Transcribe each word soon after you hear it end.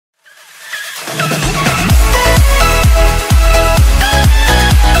Hey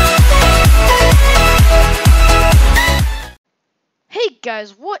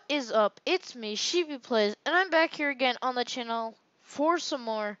guys, what is up? It's me, Sheepy Plays, and I'm back here again on the channel for some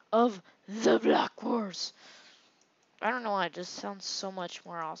more of the BlockWars. I don't know why, it just sounds so much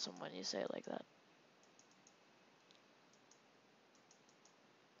more awesome when you say it like that.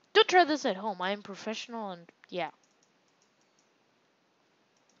 Don't try this at home, I am professional and yeah.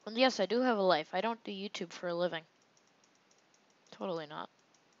 And yes, I do have a life. I don't do YouTube for a living. Totally not.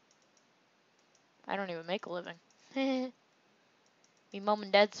 I don't even make a living. Me mom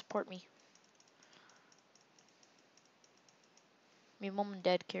and dad support me. Me mom and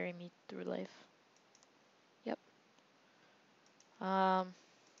dad carry me through life. Yep. I'm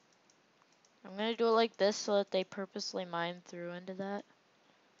gonna do it like this so that they purposely mine through into that.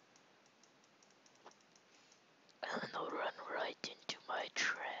 And they'll run right into my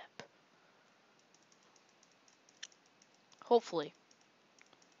trap. Hopefully.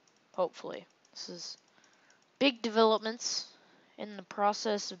 Hopefully. This is big developments in the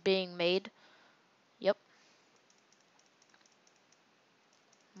process of being made. Yep.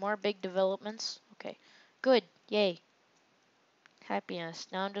 More big developments. Okay. Good. Yay. Happiness.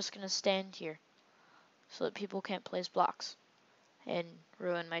 Now I'm just gonna stand here so that people can't place blocks and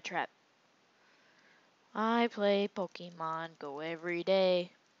ruin my trap. I play Pokemon Go every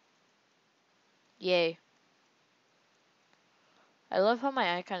day. Yay. I love how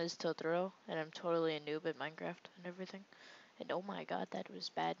my icon is Totoro and I'm totally a noob at Minecraft and everything. And oh my god, that was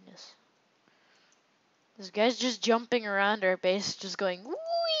badness. This guy's just jumping around our base, just going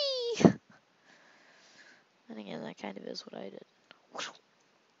wee. And again, that kind of is what I did. Parkour!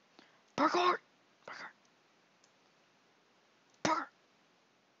 Parkour! Parkour!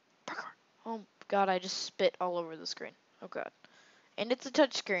 Parkour! Oh god, I just spit all over the screen. Oh god. And it's a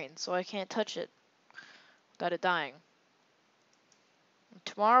touch screen, so I can't touch it without it dying. And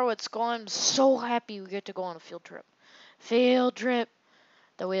tomorrow at school, I'm so happy we get to go on a field trip. Field trip!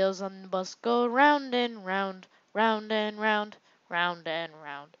 The wheels on the bus go round and round, round and round, round and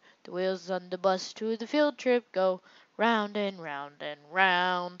round. The wheels on the bus to the field trip go round and round and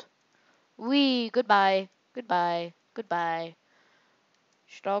round. Wee, goodbye, goodbye, goodbye.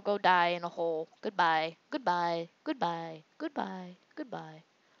 Should all go die in a hole. Goodbye, goodbye, goodbye, goodbye, goodbye.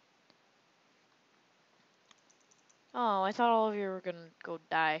 Oh, I thought all of you were gonna go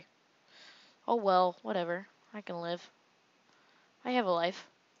die. Oh well, whatever. I can live. I have a life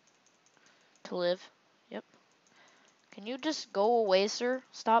to live. Yep. Can you just go away, sir?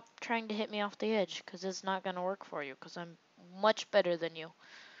 Stop trying to hit me off the edge, because it's not going to work for you, because I'm much better than you.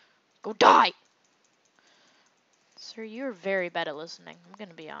 Go die! Sir, you're very bad at listening. I'm going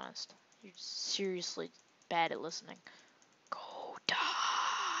to be honest. You're seriously bad at listening. Go die!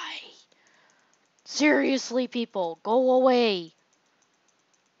 Seriously, people, go away!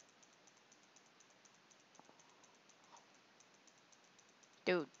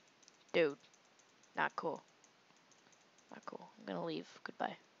 Dude, not cool. Not cool. I'm going to leave.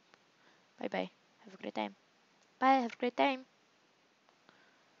 Goodbye. Bye-bye. Have a great time. Bye, have a great time.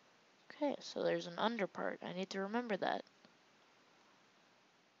 Okay, so there's an under part. I need to remember that.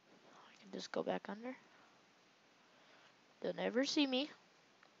 I can just go back under. They'll never see me.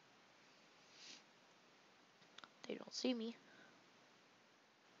 They don't see me.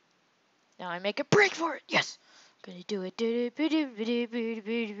 Now I make a break for it. Yes! I'm gonna do it.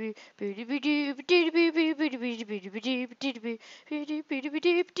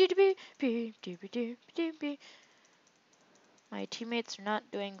 My teammates are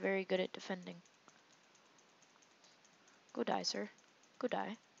not doing very good at defending. Go die, sir. Go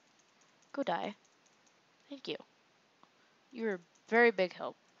die. Go die. Thank you. You're a very big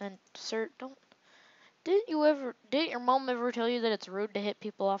help. And sir, don't. Didn't your mom ever tell you that it's rude to hit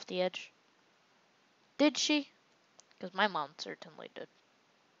people off the edge? Did she? Because my mom certainly did.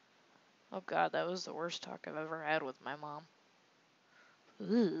 Oh god, that was the worst talk I've ever had with my mom.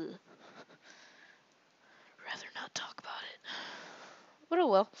 Ugh. Rather not talk about it. But oh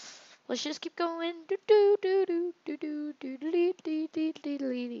well. Let's just keep going.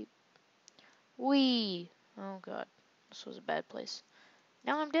 Wee. Oh god. This was a bad place.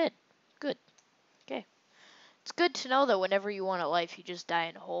 Now I'm dead. Good. Okay. It's good to know that whenever you want a life, you just die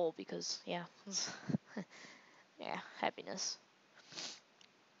in a hole because, yeah. Yeah, happiness.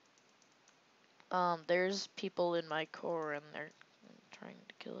 There's people in my core and they're trying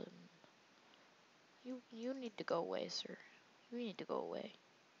to kill him. You need to go away, sir. You need to go away.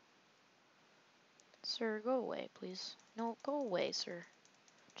 Sir, go away, please. No, go away, sir.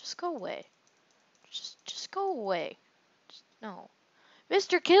 Just go away. Just go away. No.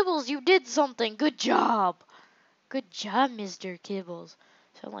 Mr. Kibbles, you did something. Good job. Good job, Mr. Kibbles.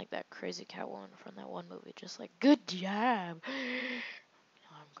 Sound like that crazy cat woman from that one movie. Just like, good job.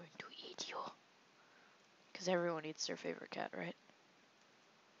 Now I'm going to eat you. Because everyone eats their favorite cat, right?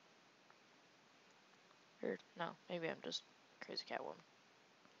 Or, no, maybe I'm just crazy cat woman.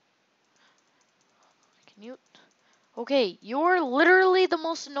 Can you... Okay, you're literally the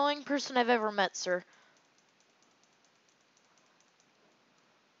most annoying person I've ever met, sir.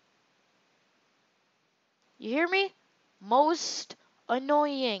 You hear me? Most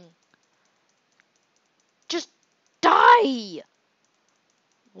annoying. Just die!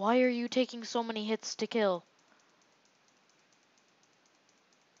 Why are you taking so many hits to kill?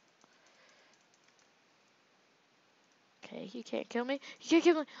 Okay, he can't kill me. He can't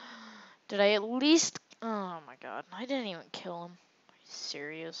kill me. Did I at least... Oh my god, I didn't even kill him. Are you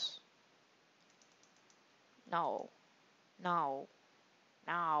serious? No. No.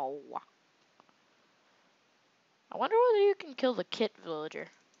 No. I wonder whether you can kill the kit villager.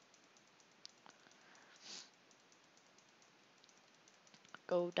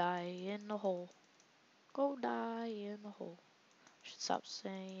 Go die in the hole. Go die in the hole. I should stop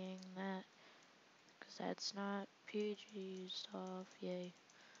saying that. Because that's not PG stuff. Yay.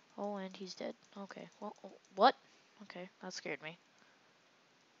 Oh, and he's dead. Okay. Well, what? Okay, that scared me.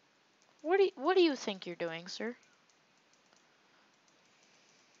 What do you think you're doing, sir?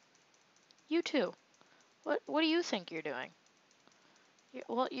 You too. What do you think you're doing?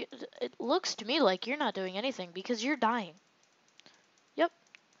 Well, it looks to me like you're not doing anything because you're dying. Yep,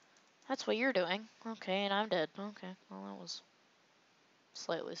 that's what you're doing. Okay, and I'm dead. Okay, well that was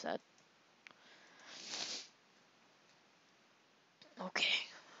slightly sad. Okay.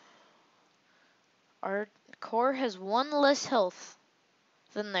 Our core has one less health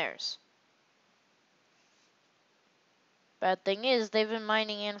than theirs. Bad thing is, they've been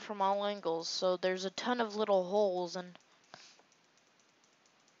mining in from all angles, so there's a ton of little holes, and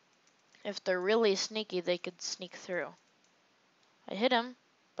if they're really sneaky, they could sneak through. I hit him,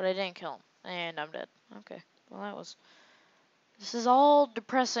 but I didn't kill him, and I'm dead. Okay, well that was... This is all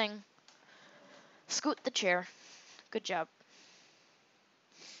depressing. Scoot the chair. Good job.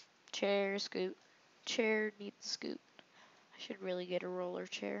 Chair, scoot. Chair needs scoot. I should really get a roller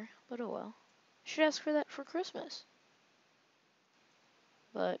chair, but oh well. Should ask for that for Christmas.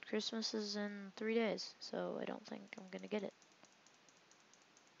 But Christmas is in 3 days, so I don't think I'm gonna get it.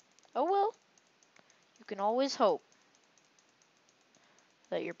 Oh well. You can always hope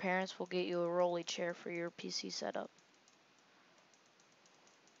that your parents will get you a rolly chair for your PC setup.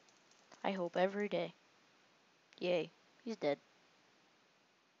 I hope every day. Yay. He's dead.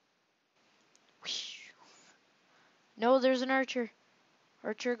 Whoosh. No, there's an archer.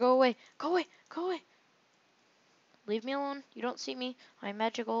 Archer, go away. Go away. Go away. Leave me alone. You don't see me. I'm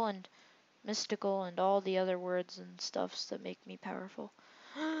magical and mystical and all the other words and stuffs that make me powerful.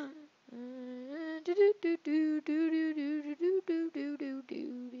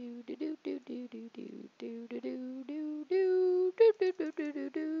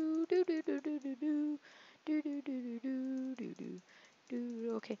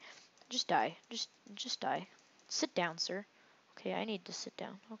 Okay, just die. Just die. Sit down, sir. Okay, I need to sit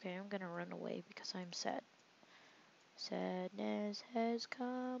down. Okay, I'm gonna run away because I'm sad. Sadness has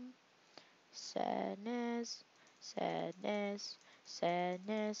come. Sadness, sadness,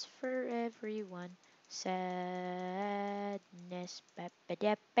 sadness for everyone. Sadness. Bap,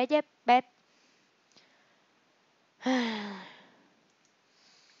 ba, ba, bap.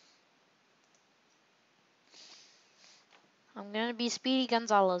 I'm gonna be Speedy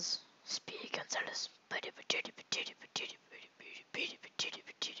Gonzalez. Speedy Gonzalez.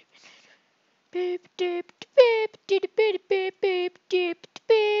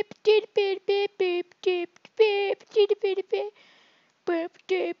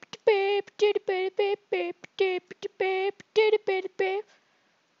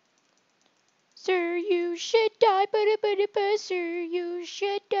 Sir, you should die, sir, you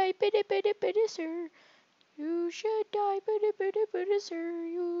should die, sir. You should die, sir,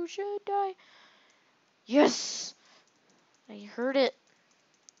 you should die. Yes! I heard it.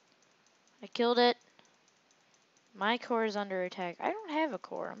 I killed it. My core is under attack. I don't have a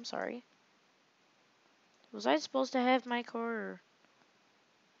core, I'm sorry. Was I supposed to have my core? Or...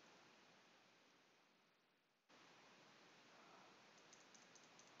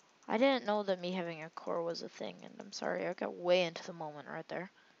 I didn't know that me having a core was a thing, and I'm sorry, I got way into the moment right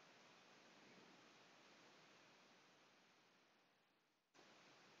there.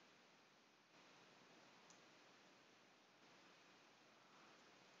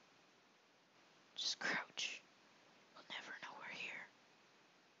 Just crouch. We'll never know we're here.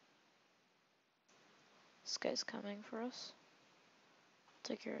 This guy's coming for us.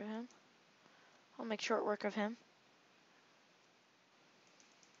 Take care of him. I'll make short work of him.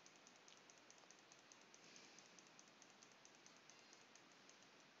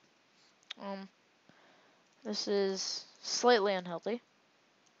 This is slightly unhealthy.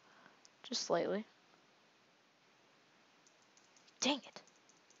 Just slightly. Dang it.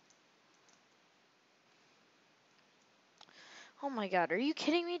 Oh my god, are you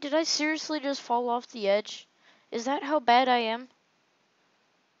kidding me? Did I seriously just fall off the edge? Is that how bad I am?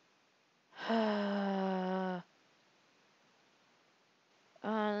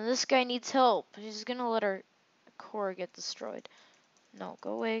 This guy needs help. He's gonna let our core get destroyed. No,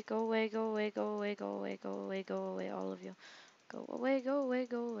 go away, go away, go away, go away, go away, go away, go away, all of you. Go away, go away,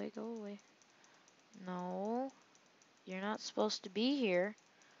 go away, go away. No, you're not supposed to be here.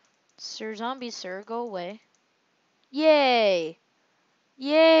 Sir Zombie Sir, go away. Yay!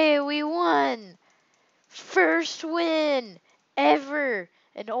 Yay, we won! First win ever!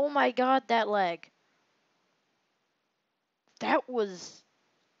 And oh my god, that lag. That was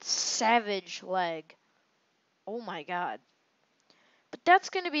savage lag. Oh my god. But that's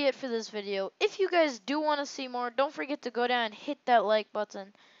going to be it for this video. If you guys do want to see more, don't forget to go down and hit that like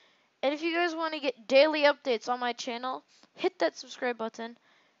button. And if you guys want to get daily updates on my channel, hit that subscribe button.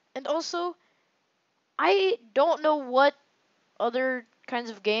 And also, I don't know what other kinds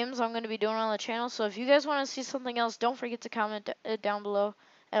of games I'm going to be doing on the channel. So if you guys want to see something else, don't forget to comment it down below.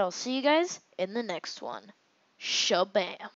 And I'll see you guys in the next one. Shabam.